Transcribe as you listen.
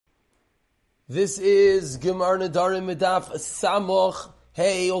This is Gemar Nadarim Medaf Samoch.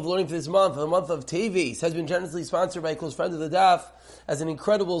 Hey, all the learning for this month, the month of Teves, has been generously sponsored by a close friend of the Daf as an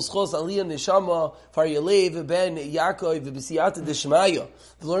incredible schos aliyah neshama for Yalev ben Yaakov b'siyata d'shmaya.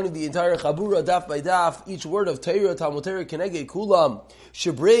 The learning of the entire Chabura Daf by Daf, each word of Torah, Talmud Torah, Keneged Kulam,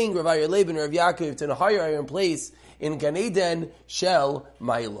 should bring Rav Yalev ben Rav Yaakov to a higher iron place in Gan Eden Shel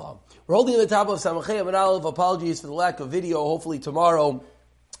Ma'ila. We're holding on the top of Samachei Amid Aleph. Apologies for the lack of video. Hopefully tomorrow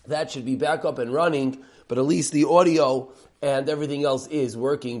that should be back up and running, but at least the audio and everything else is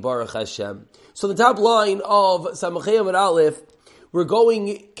working, Baruch Hashem. So the top line of Samachei Amid Aleph, we're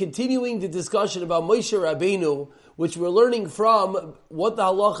continuing the discussion about Moshe Rabbeinu, which we're learning from what the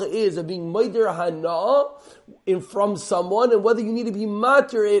halacha is of being Meider Hana from someone, and whether you need to be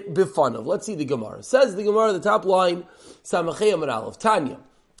mater it b'fanav. Let's see the Gemara. Says the Gemara, the top line, Samachei Amid Aleph, Tanya,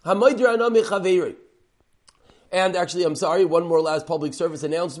 HaMeider Hana Mechaveri. And actually, I'm sorry, one more last public service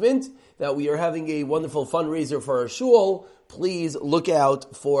announcement that we are having a wonderful fundraiser for our shul. Please look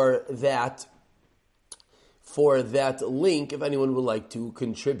out for that link if anyone would like to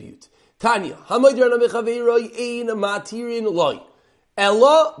contribute. Tanya, matirin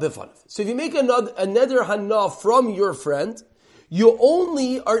ella b'fanav. So if you make a neder hana from your friend, you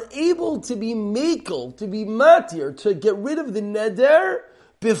only are able to be makel, to be matir, to get rid of the neder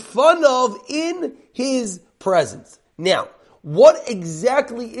b'fanav in his presence. Now, what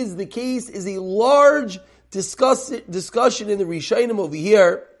exactly is the case is a large discussion in the Rishonim over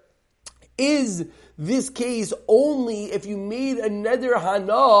here. Is this case only if you made a neder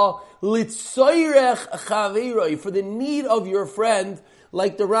hana litzoyrech chaveroi, for the need of your friend,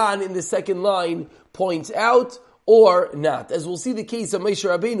 like the Ran in the second line points out, or not? As we'll see the case of Moshe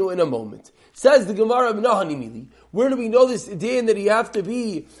Rabbeinu in a moment. Says the Gemara, where do we know this din that you have to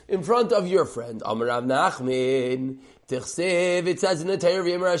be in front of your friend? Amar Rav Nachman, Tichsev, it says in the Torah,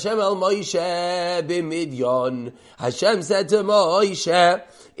 V'yamar Hashem el Moshe b'Midyon. Hashem said to Moshe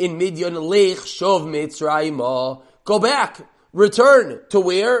in Midyon, Lech shov Mitzrayim. Go back, return to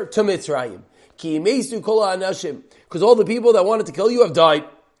where? To Mitzrayim. Ki yimeisu kol ha'anashim, because all the people that wanted to kill you have died.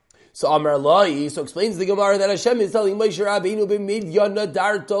 So Amar Lai, so explains the Gemara that Hashem is telling Moshe Rabbeinu b'Midyon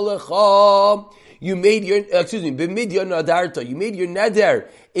nadarto lecha. You made your, b'Midyon nadarto. You made your neder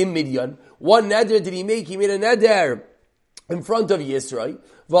in Midyon. What neder did he make? He made a neder in front of Yisrael.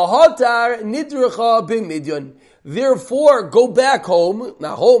 V'hatar nidrecha b'Midyon. Therefore, go back home,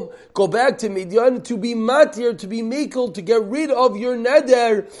 go back to Midyon to be matir, to be makel, to get rid of your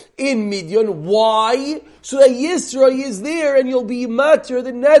neder in Midyon. Why? So that Yisrael is there and you'll be matir,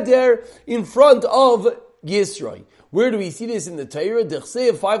 the neder, in front of Yisrael. Where do we see this in the Torah?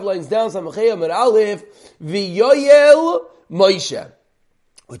 Dechsev, 5 lines down, Samachei Amid Aleph, V'yoyel Moshe,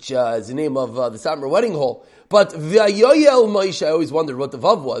 which is the name of the Satmar wedding hall. But V'yoyel Moshe, I always wondered what the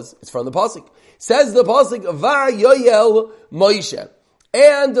Vav was. It's from the Pasuk. Says the Pasuk, V'yoyel Moshe.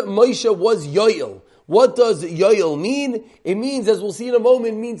 And Moshe was Yoyel. What does Yoyel mean? It means, as we'll see in a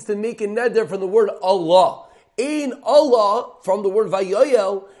moment, means to make a neder from the word Allah. In Allah, from the word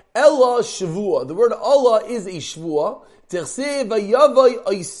V'yoyel, Ella Shavua. The word Allah is a Shavua. Terse V'yavai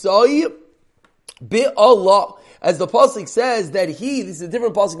Oisai Be-Allah. As the pasuk says that this is a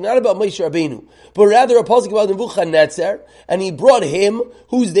different pasuk, not about Moshe Rabbeinu, but rather a pasuk about Nebuchadnezzar, and he brought him,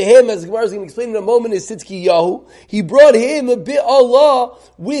 who's the him, as the Gemara is going to explain in a moment, is Tzidkiyahu. He brought him Allah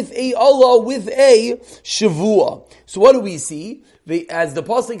with a Shavua. So what do we see? As the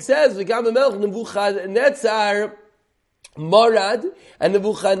pasuk says, V'gam Melech Nebuchadnezzar Marad, and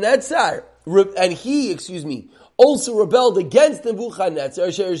Nebuchadnezzar, and he, also rebelled against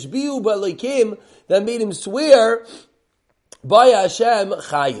Nebuchadnezzar, that made him swear by Hashem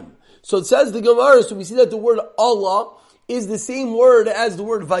Chaim. So it says the Gemara, so we see that the word Allah is the same word as the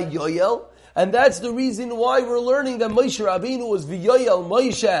word Vayoyel, and that's the reason why we're learning that Moshe Rabbeinu was Vayoyel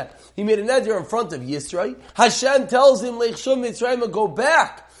Moshe. He made a neder in front of Yisrael. Hashem tells him, Lech shov Mitzrayim, go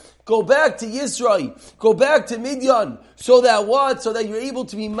back to Yisrael, go back to Midyan, so that what? So that you're able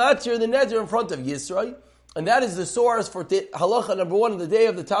to be matir the neder in front of Yisrael. And that is the source for halacha number 1 of the day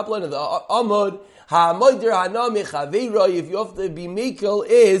of the top line of the Amud. Ha'moider hana mechaveiroi, if you have to be mekel,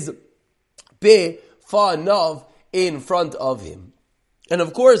 is befanav, in front of him. And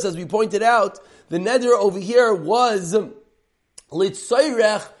of course, as we pointed out, the neder over here was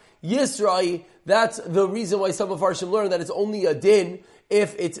litzoyrech Yisrael. That's the reason why some of our should learn that it's only a din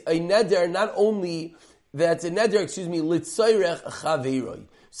if it's a neder, not only that's a neder, litzoyrech chaveiroi.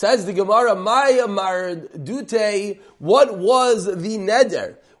 Says the Gemara, Ma'amar Dute, what was the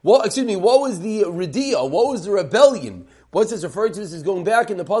neder? What was the Ridia? What was the rebellion? What's this referred to? This is going back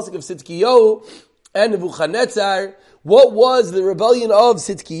in the pasuk of Tzidkiyahu and Nebuchadnezzar. What was the rebellion of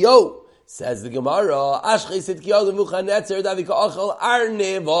Tzidkiyahu? Says the Gemara, Ashchei Tzidkiyahu Nebuchadnezzar davika achal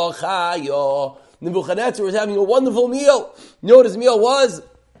arne v'chayo. Nebuchadnezzar was having a wonderful meal. You know what his meal was?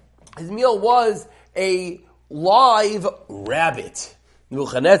 His meal was a live rabbit.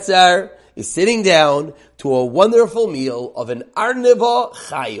 Nebuchadnezzar is sitting down to a wonderful meal of an arneva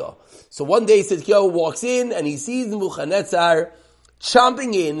chaya. So one day Tzidkiyahu walks in and he sees Nebuchadnezzar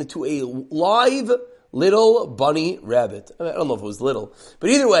chomping in to a live little bunny rabbit. I don't know if it was little, but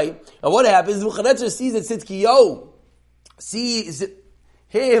either way. And what happens? Nebuchadnezzar sees that Tzidkiyahu sees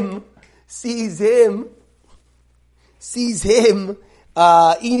him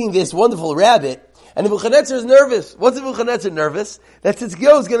eating this wonderful rabbit. And Nebuchadnezzar is nervous. What's Nebuchadnezzar nervous? That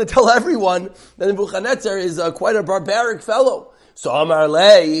Tzidkiyahu is going to tell everyone that Nebuchadnezzar is quite a barbaric fellow. So Amar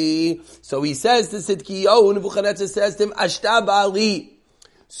Lei. So he says to Tzidkiyahu, Nebuchadnezzar says to him, Ashta Ba'ali.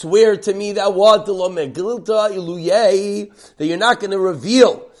 Swear to me that what? That you're not going to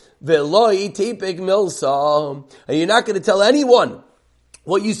reveal. Ve'loi tepek milsa. And you're not going to tell anyone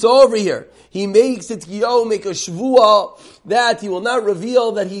what you saw over here. He makes Tzidkiyahu make a shvuah that he will not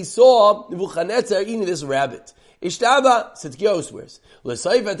reveal that he saw Nebuchadnezzar eating this rabbit. Ishtaba, Tzidkiyahu swears.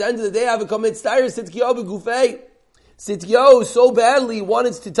 L'saif, at the end of the day, I have a commit stire Tzidkiyahu b'gufei. Tzidkiyahu so badly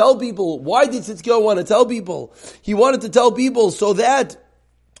wanted to tell people. Why did Tzidkiyahu want to tell people? He wanted to tell people so that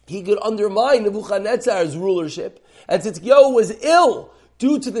he could undermine Nebuchadnezzar's rulership. And Tzidkiyahu was ill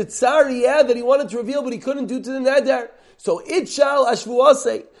due to the tsar he had that he wanted to reveal, but he couldn't due to the neder. So it shall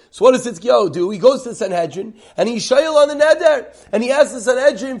ashvuasei. So what does Tzidkiyahu do? He goes to the Sanhedrin and he shayel on the neder. And he asks the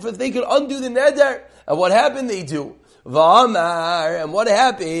Sanhedrin if they could undo the neder. And what happened? They do. V'amar. And what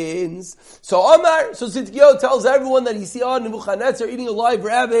happens? So Tzidkiyahu tells everyone that he saw Nebuchadnezzar eating a live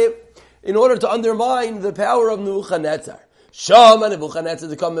rabbit in order to undermine the power of Nebuchadnezzar. Shama Nebuchadnezzar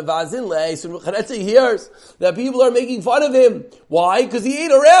to come mevazin lei. So Nebuchadnezzar hears that people are making fun of him. Why? Because he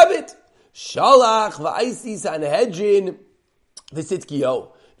ate a rabbit. Shalach v'aisi Sanhedrin v'Tzidkiyahu.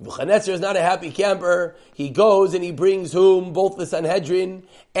 Nebuchadnezzar is not a happy camper. He goes and he brings whom? Both the Sanhedrin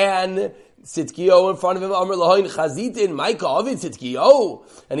and Tzidkiyahu in front of him. Amr lahoin chazitin Micah avid Tzidkiyahu.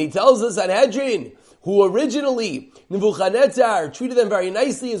 And he tells the Sanhedrin, who originally Nebuchadnezzar treated them very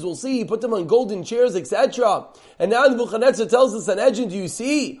nicely, as we'll see, he put them on golden chairs, etc. And now Nebuchadnezzar tells the Sanhedrin, do you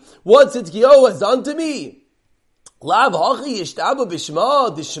see what Tzidkiyahu has done to me? Lav hachi yishtaba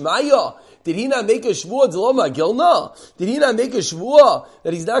b'shma d'shmaya. Did he not make a shvuah d'loma gilna? Did he not make a shvuah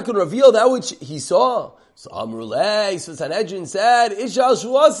that he's not going to reveal that which he saw? So Amrulei, so Sanhedrin said, Ishal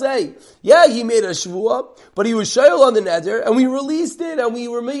shvuah say, yeah, he made a shvuah, but he was shayel on the neder, and we released it, and we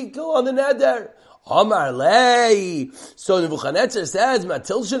were mekel on the neder. Amar lei. So Nebuchadnezzar says,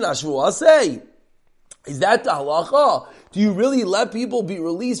 Matilshan ashvuah say. Is that the halacha? Do you really let people be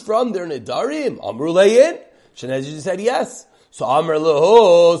released from their nedarim? Amrulein. Sanhedrin said yes. So Amar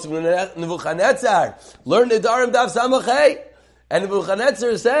leho. So Nebuchadnezzar learn nedarim daf samachay. And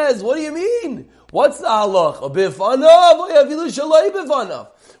Nebuchadnezzar says, what do you mean? What's the halacha?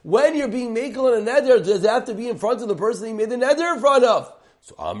 When you're being makel in a neder, does it have to be in front of the person you made the neder in front of?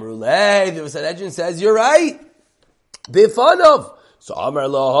 So Amrulei, the Sanhedrin says, you're right. Bifanov. So Amar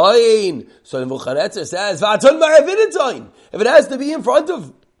Lahain. So Nebuchadnezzar says, if it has to be in front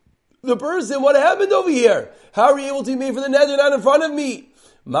of the person, what happened over here? How are you able to be made for the neder not in front of me?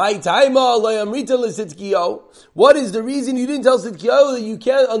 My taima amrita l'Tzidkiyahu. What is the reason you didn't tell Tzidkiyahu that you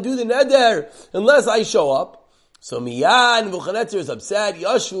can't undo the neder unless I show up? So Miyan Nebuchadnezzar is upset.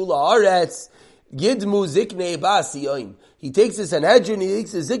 Yashu la'aretz gidmu ziknei ba'asiyoim. He takes his Sanhedrin, he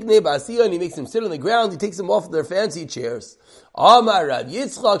takes his ziknei ba'asiyoim, he makes them sit on the ground, he takes them off their fancy chairs. Amar Rav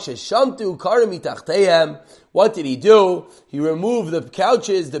Yitzchak sheshamtu karim mitachtehem. What did he do? He removed the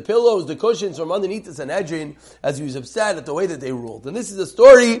couches, the pillows, the cushions from underneath the Sanhedrin as he was upset at the way that they ruled. And this is a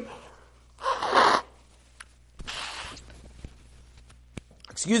story,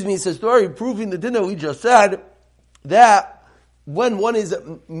 it's a story proving the dinner we just said, that when one is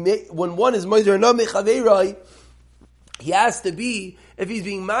Moizer no mechaverai, he has to be, if he's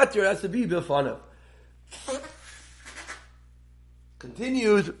being matir, it has to be b'fanav.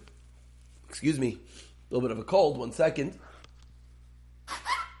 Continues, a little bit of a cold, 1 second.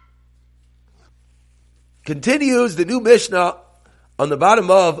 Continues the new Mishnah on the bottom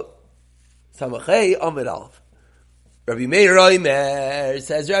of Samachay Amid Aleph. Rabbi Meir Oimer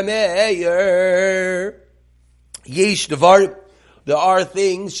says, Rabbi Meir, Yesh Devar, there are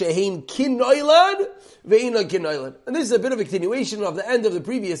things, Shehin Kinoilan, Ve'ina Kinoilan. And this is a bit of a continuation of the end of the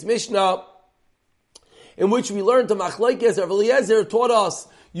previous Mishnah, in which we learned the Machlokes. Rav Eliezer taught us,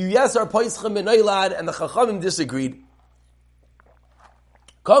 you yes are Paischem B'Noilad, and the Chachamim disagreed.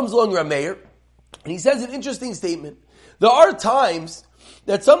 Comes along Rav Meir, and he says an interesting statement. There are times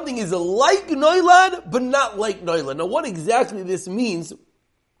that something is like noilad, but not like noilad. Now, what exactly this means,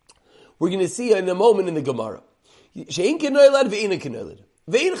 we're going to see in a moment in the Gemara. She'in kenoilad ve'ina kenoilad.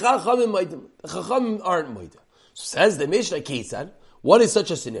 Ve'in chachamim moidim. The chachamim aren't moidim. So says the Mishnah, Kesad, what is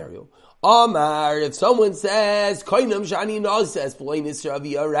such a scenario? Amar, if someone says, Koinam shani na'aseh p'loy nisra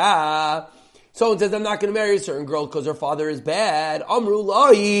v'yara. Someone says, I'm not going to marry a certain girl because her father is bad. Amru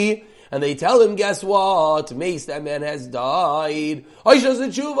lai. And they tell him, guess what? Mace, that man has died. Oish does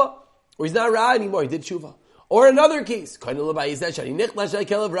tshuva. Or he's not ra anymore, he did tshuva. Or another case. I'm not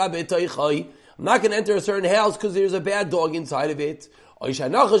going to enter a certain house because there's a bad dog inside of it. Or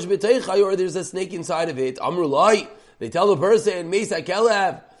there's a snake inside of it. Amru lai. They tell the person, Mace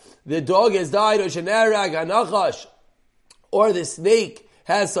HaKelev, the dog has died. Or the snake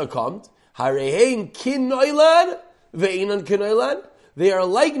has succumbed. Harehein kin noilad, ve'inan kin noilad. They are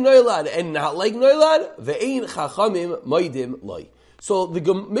like noilad and not like noilad. Ve'ein chachamim moidim loy. So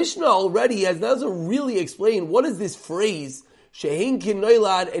the Mishnah already has now to really explain what is this phrase shehein kin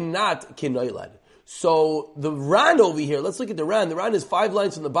noilad and not kin noilad. So the Ran over here, let's look at the Ran. The Ran is 5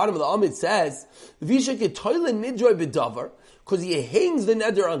 lines from the bottom of the Amid, says Visha ketoyle nidroy b'davar, because he hangs the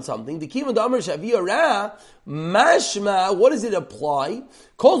neder on something. The Kivan Damar Shavia Ra, mashma, what does it apply?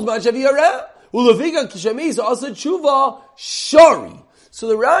 Calls ma Shavia Ra, ulavika kishamis also tshuva shari. So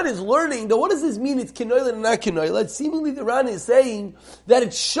the Ran is learning that what does this mean? It's kinoilad and not kinoilad. Seemingly the Ran is saying that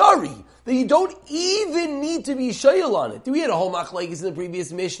it's shari, that you don't even need to be shayel on it. We had a whole machlekes in the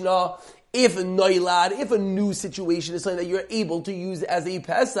previous Mishnah. If a noilad, if a new situation is something that you're able to use as a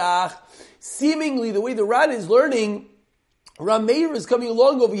Pesach, seemingly the way the Ran is learning, Rameir is coming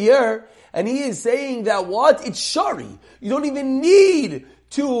along over here, and he is saying that what? It's shari. You don't even need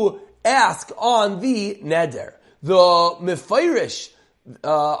to ask on the neder. The Mefairish,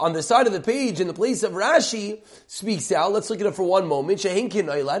 on the side of the page, in the place of Rashi, speaks out. Let's look at it for one moment. Shehin kin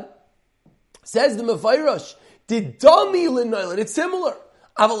noilad. Says the Mefairish, Didami l'noilad. It's similar.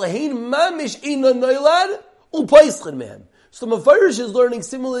 Avalahin mamish ina noilad, u'paischin man. So the Mefairish is learning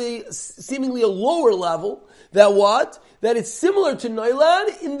seemingly a lower level, that what? That it's similar to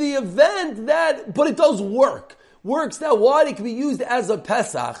noilad in the event that, but it does work. Works that what? It can be used as a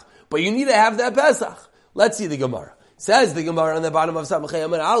Pesach, but you need to have that Pesach. Let's see the Gemara. Says the Gemara on the bottom of Samachay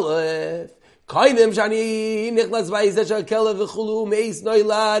Amar Aleph, Kainim shani nichlas v'ayizah shakelev v'chulu meis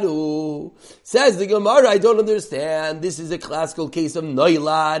noiladu. Says the Gemara, I don't understand. This is a classical case of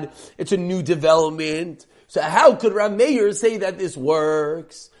noilad. It's a new development. So how could Rav Meir say that this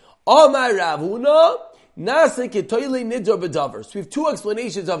works? Amar Rav Huna, nasa ketoyle nidor b'davar. So we have 2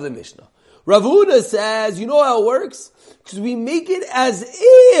 explanations of the Mishnah. Rav Huna says, you know how it works? Because we make it as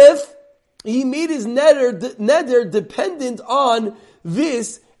if he made his neder dependent on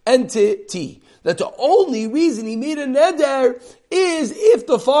this entity. That the only reason he made a neder is if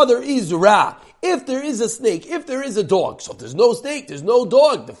the father is ra, if there is a snake, if there is a dog. So if there's no snake, there's no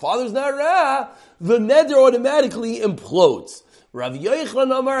dog, the father's not ra, the neder automatically implodes. Rav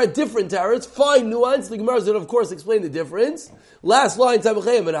Yochanan Amar, a different Torah, it's fine nuance. The Gemara is going to, of course, explain the difference. Last line,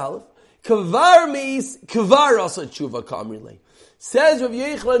 Tamachayim and Aleph. Kavar meis, kavar asa tshuva kamrile. Says Rav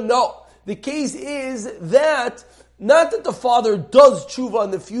Yochanan, no. The case is that, not that the father does tshuva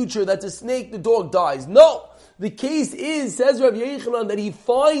in the future, that the snake, the dog dies. No. The case is, says Rav Yochanan, that he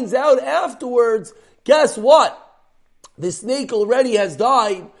finds out afterwards, guess what? The snake already has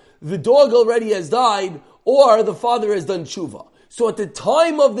died, the dog already has died, or the father has done tshuva. So at the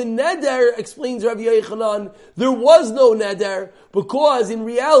time of the neder, explains Rav Yochanan, there was no neder, because in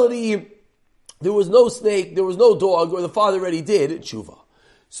reality, there was no snake, there was no dog, or the father already did tshuva.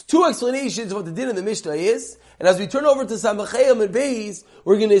 So 2 explanations of what the din in the Mishnah is, and as we turn over to Samachayim and Beis,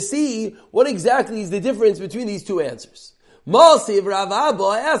 we're going to see what exactly is the difference between these 2 answers. Masiv Rav Abba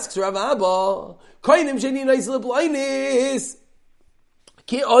asks Rav Abba, Kainim sheni nais leblainis,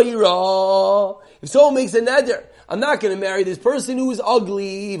 ki oira. If someone makes a neder, I'm not going to marry this person who is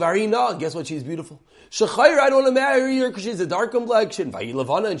ugly, varina, guess what, she's beautiful. Shechayr, I don't want to marry her because she's a dark complexion, vayi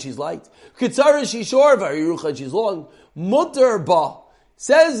levana, and she's light. Kitzara, she's short, vayi rucha, and she's long. Mutter ba.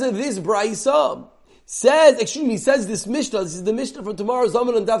 Says this Braisa, says this Mishnah, this is the Mishnah for tomorrow's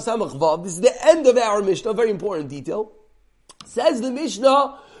Zaman and Daf Samach Vav, this is the end of our Mishnah, very important detail. Says the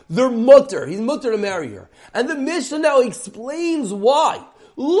Mishnah, they're mutter, he's mutter to marry her. And the Mishnah now explains why.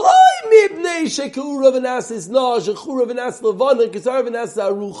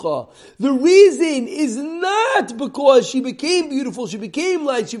 The reason is not because she became beautiful, she became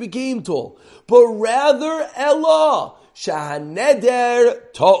light, she became tall, but rather Ella.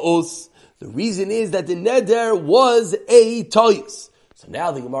 Shahaneder ta'us. The reason is that the neder was a ta'us. So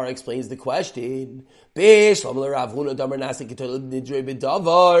now the Gemara explains the question. The first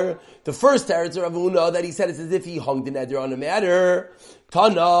teretz of Rav Huna that he said it's as if he hung the neder on a matter.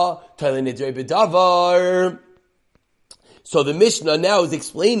 Tana, Toile Nidre B'davar. So the Mishnah now is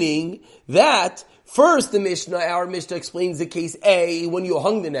explaining that first our Mishnah explains the case A when you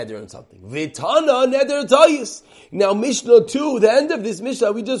hung the neder on something. Vitana neder tayis. Now Mishnah 2, the end of this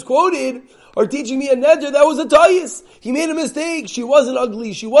Mishnah we just quoted, are teaching me a neder that was a tayis. He made a mistake. She wasn't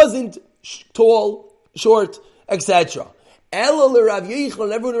ugly. She wasn't tall, short, etc. Ela Rav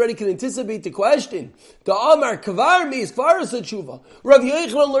Yochanan, everyone already can anticipate the question. The Amar Kavar Meis Faras Tshuva. Rav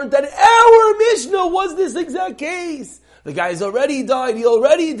Yochanan learned that our Mishnah was this exact case. The guy's already died. He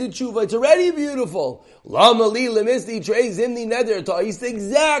already did tshuva. It's already beautiful. Lama li lemisti treis imni neder ta. It's the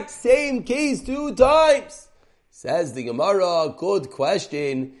exact same case 2 times. Says the Gemara, good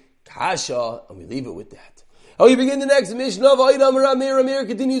question. Kasha. And we leave it with that. How we begin the next Mishnah of Aydam Ramir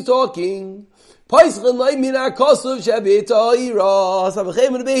continues talking.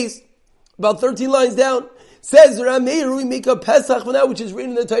 About 13 lines down. Says Rameir, we make a Pesach for now, which is written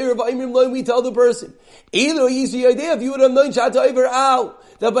in the Torah of Aimrim Lo, we tell the person. Either you see idea if you would have known Shat Over Al,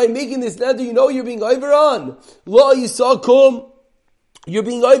 that by making this neder, you know you're being over on. Lo Yisakum, you're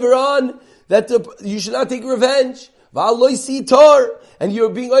being over on, that you should not take revenge. Val Lo Sitar, and you're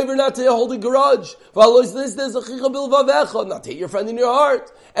being over not to hold a grudge. Val Lo Sitar, not to hate your friend in your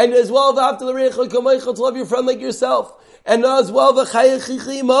heart. And as well, to love your friend like yourself. And as well,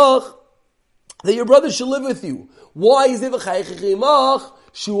 that your brother should live with you. Why is it v'chaychechimach?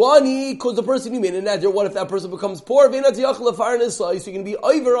 Shuani, because the person you made a neder, what if that person becomes poor? So you're going to be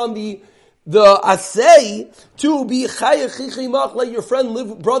over on the asay to be chaychechimach, let your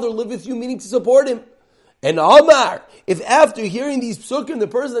brother live with you, meaning to support him. And Amar, if after hearing these psukim, the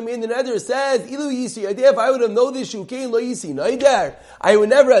person that made the neder says, Ilu yisi, if I would have known this shukein lo yisi neder, I would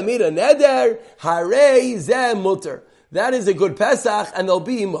never have made a neder, harei zeh mutter. That is a good Pesach, and they'll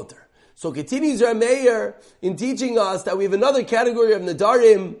be mutter. So continues our mayor in teaching us that we have another category of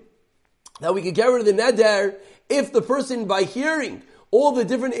nadarim that we can get rid of the neder if the person, by hearing all the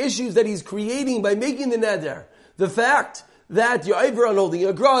different issues that he's creating by making the neder, the fact that you're over on holding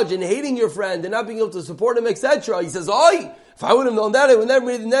a grudge and hating your friend and not being able to support him, etc. He says, if I would have known that, I would never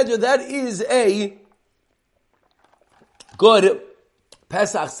made the neder. That is a good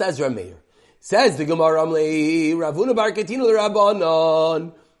Pesach, says Rameir. Says the Gemara Amlei, Ravuna Bar Ketinu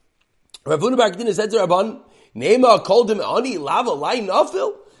Rabbanon. Ravuna Bar Ketinu said to Rabban, Neima called him Ani Lava Lai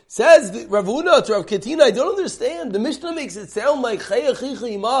Nafil. Says Ravuna to Rav Ketinu, I don't understand. The Mishnah makes it sound like Chaya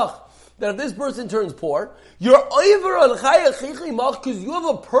Chichi Imach, that if this person turns poor, you're over on Chaya Chichi Imach because you have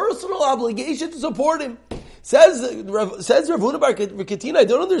a personal obligation to support him. Says Ravuna Bar Ketinu, I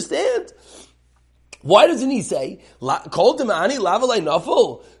don't understand. Why doesn't he say, called him Ani Lava Lai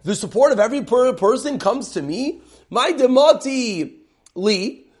Nafil? The support of every person comes to me. My demati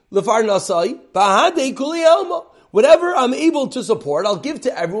li. Whatever I'm able to support, I'll give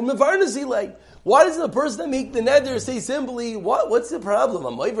to everyone. Why doesn't the person that make the neder say simply, what's the problem?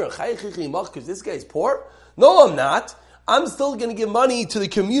 I'm over because this guy's poor? No, I'm not. I'm still going to give money to the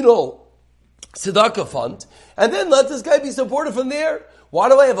communal tzedakah fund, and then let this guy be supported from there. Why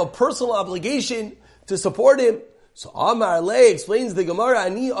do I have a personal obligation to support him? So Amar Le explains the Gemara,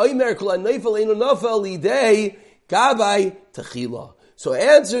 Ani oimer kol hanofel eino nofel lidei gabay techila. So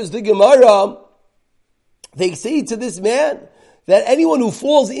answers the Gemara, they say to this man that anyone who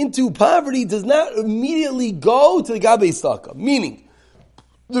falls into poverty does not immediately go to the Gabei Tzedakah. Meaning,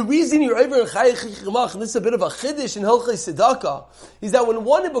 the reason you're over in Chayei Chichimach, and this is a bit of a chiddush in Hilchei Tzedakah, is that when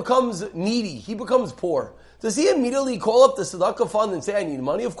one becomes needy, he becomes poor, does he immediately call up the Tzedakah fund and say, I need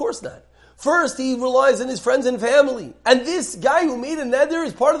money? Of course not. First, he relies on his friends and family. And this guy who made a neder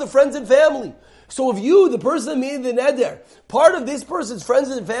is part of the friends and family. So if you, the person that made the neder, part of this person's friends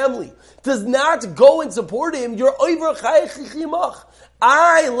and family, does not go and support him, you're over Chayei Chichimach.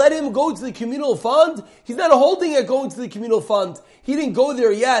 I let him go to the communal fund. He's not holding it going to the communal fund. He didn't go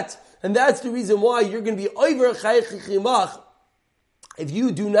there yet. And that's the reason why you're going to be over Chayei Chichimach if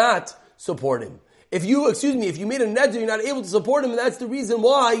you do not support him. If you made a neder, you're not able to support him, and that's the reason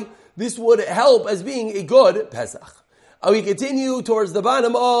why this would help as being a good Pesach. We continue towards the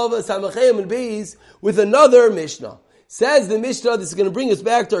bottom of Samachem and Beis with another Mishnah. Says the Mishnah, this is going to bring us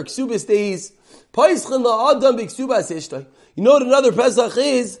back to our Ksubas days. You know what another Pesach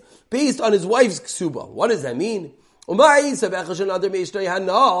is? Based on his wife's Ksuba. What does that mean? Someone made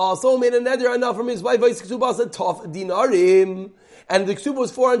a neder enough from his wife's Ksuba, said tof dinarim. And the Ksuba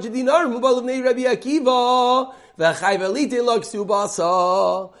was 400 dinarim.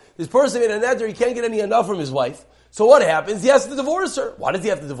 This person made a neder, he can't get any enough from his wife. So what happens? He has to divorce her. Why does he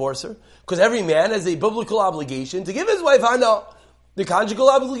have to divorce her? Because every man has a biblical obligation to give his wife hana, the conjugal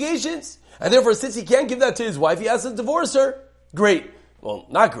obligations. And therefore, since he can't give that to his wife, he has to divorce her. Great. Well,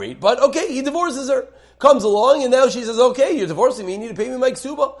 not great, but okay, he divorces her. Comes along, and now she says, okay, you're divorcing me, you need to pay me my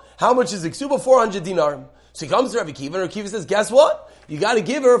ksuba. How much is the ksuba? 400 dinarim. So he comes to Rabbi Akiva, and Rabbi Akiva says, guess what? You got to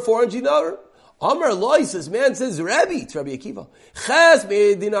give her 400 dinarim. Amar Loi says, man says, Rabbi, it's Rabbi Akiva. Ches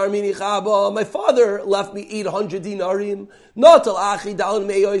me dinar mini chaba. My father left me 800 dinarim. Notal achi dalin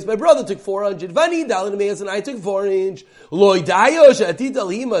meyois. My brother took 400. Vani dalin meyos, and I took 400. Loi dayosh ati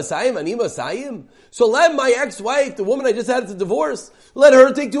dalhi masayim ani masayim. So let my ex-wife, the woman I just had to divorce, let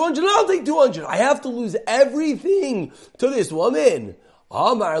her take 200 and I'll take 200. I have to lose everything to this woman.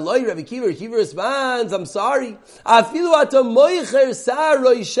 Amar Loi Rabbi Akiva responds, I'm sorry.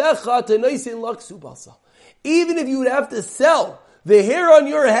 Even if you would have to sell the hair on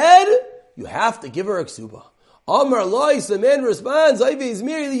your head, you have to give her a ksuba. Amar Loi, so the man responds,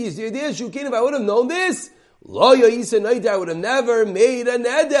 if I would have known this, I would have never made a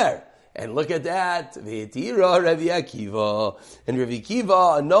neder. And look at that. V'etira Rabbi Akiva. And Rabbi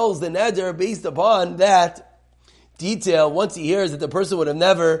Akiva annuls the neder based upon that detail once he hears that the person would have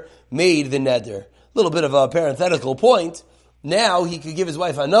never made the neder. A little bit of a parenthetical point. Now he could give his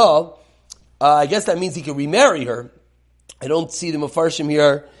wife hana. I guess that means he could remarry her. I don't see the Mefarshim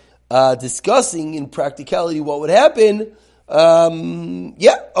here discussing in practicality what would happen.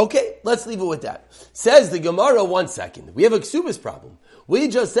 Okay, let's leave it with that. Says the Gemara, 1 second. We have a ksubas problem. We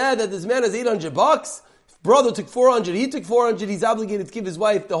just said that this man has $800. Brother took 400. He took 400. He's obligated to give his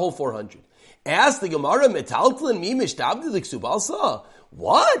wife the whole 400. Ask the Gemara, metaltlin mi mishtabdi the ksubalsa.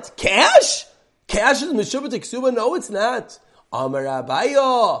 What? Cash? Cash is mishubah to ksuba? No, it's not. Amar Abaye,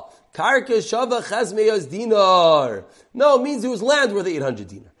 karka shava ches meyos dinar. No, it means it was land worth 800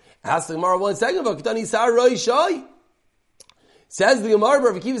 dinar. Ask the Gemara 1 second. V'katani sar roi shai. Says the Gemara,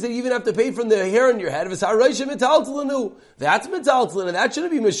 Rabbi Akiva said you even have to pay from the hair on your head. That's metaltlin, and that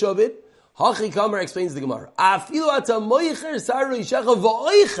shouldn't be mishubit. Hachi Kamar explains the Gemara.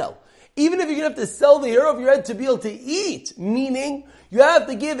 Even if you're going to have to sell the hair of your head to be able to eat, meaning you have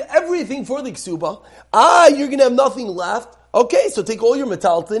to give everything for the ksuba, you're going to have nothing left. Okay, so take all your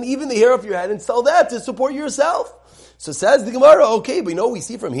metaltlin, even the hair of your head, and sell that to support yourself. So says the Gemara, okay, but you know what we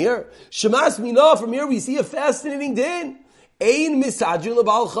see from here? Shemas mina, from here we see a fascinating din. Ein misajin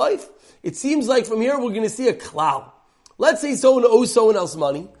lebal chayf. It seems like from here we're going to see a klal. Let's say someone owes someone else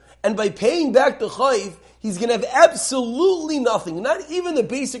money, and by paying back the chayf, he's going to have absolutely nothing, not even the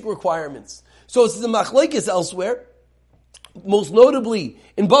basic requirements. So it's the machlekes elsewhere, most notably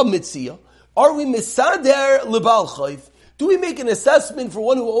in Bab Mitzia. Are we misader lebal chayf? Do we make an assessment for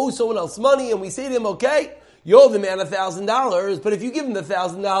one who owes someone else money, and we say to him, okay, you owe the man $1,000, but if you give him the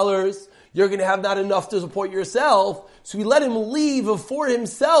 $1,000, you're going to have not enough to support yourself. So we let him leave for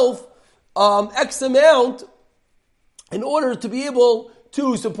himself X amount in order to be able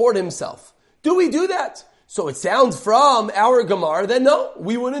to support himself. Do we do that? So it sounds from our Gemara that no,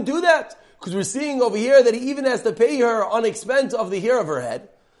 we wouldn't do that. Because we're seeing over here that he even has to pay her on expense of the hair of her head.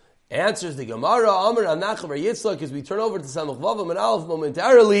 Answers the Gemara, Amar Anach Bar Yitzchak, as we turn over to Samach Vavam and Aleph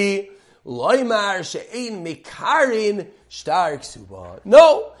momentarily, Loimar she'ein mikarin shtar ksuba.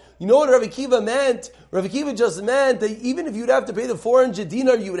 No. You know what Rabbi Akiva meant? Rabbi Akiva just meant that even if you'd have to pay the 400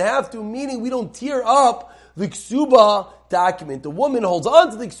 dinar, you would have to, meaning we don't tear up the ksuba document. The woman holds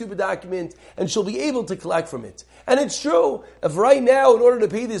on to the ksuba document and she'll be able to collect from it. And it's true, if right now, in order to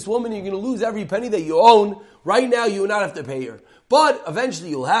pay this woman, you're going to lose every penny that you own, right now you will not have to pay her. But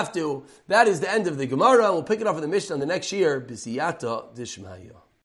eventually you'll have to. That is the end of the Gemara. We'll pick it up in the Mishnah on the next year. B'siyata Dishmaya.